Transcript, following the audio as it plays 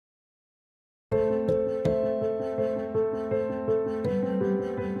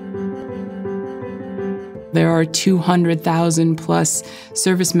There are 200,000 plus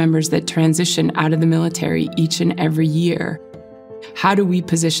service members that transition out of the military each and every year. How do we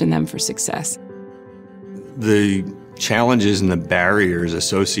position them for success? The challenges and the barriers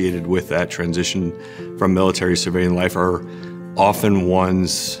associated with that transition from military to civilian life are often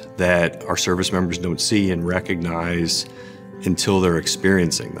ones that our service members don't see and recognize until they're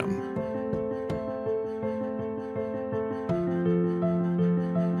experiencing them.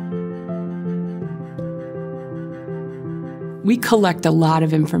 We collect a lot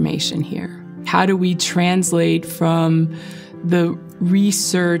of information here. How do we translate from the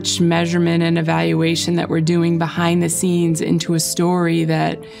research, measurement, and evaluation that we're doing behind the scenes into a story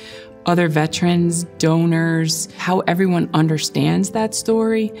that other veterans, donors, how everyone understands that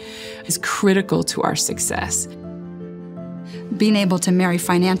story is critical to our success. Being able to marry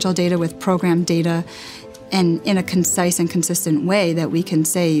financial data with program data and in a concise and consistent way that we can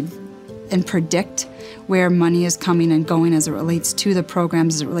say and predict where money is coming and going as it relates to the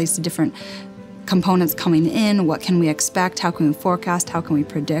programs, as it relates to different components coming in, what can we expect, how can we forecast, how can we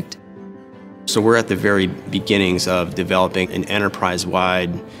predict. So we're at the very beginnings of developing an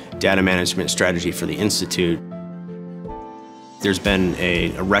enterprise-wide data management strategy for the Institute. There's been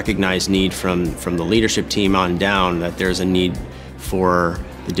a recognized need from the leadership team on down that there's a need for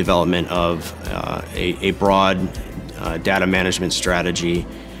the development of a broad data management strategy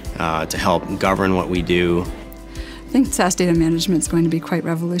to help govern what we do. I think SAS data management is going to be quite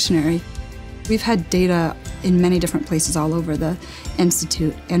revolutionary. We've had data in many different places all over the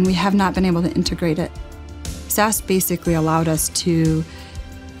Institute, and we have not been able to integrate it. SAS basically allowed us to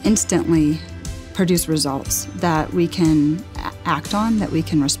instantly produce results that we can act on, that we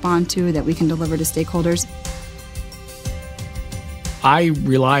can respond to, that we can deliver to stakeholders. I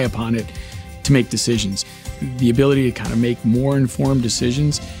rely upon it to make decisions. The ability to kind of make more informed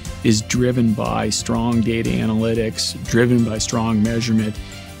decisions is driven by strong data analytics, driven by strong measurement.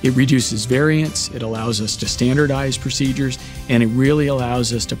 It reduces variance, it allows us to standardize procedures, and it really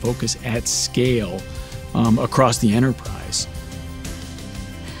allows us to focus at scale across the enterprise.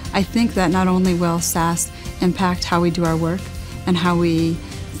 I think that not only will SAS impact how we do our work and how we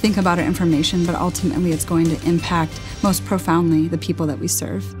think about our information, but ultimately it's going to impact most profoundly the people that we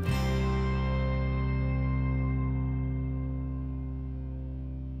serve.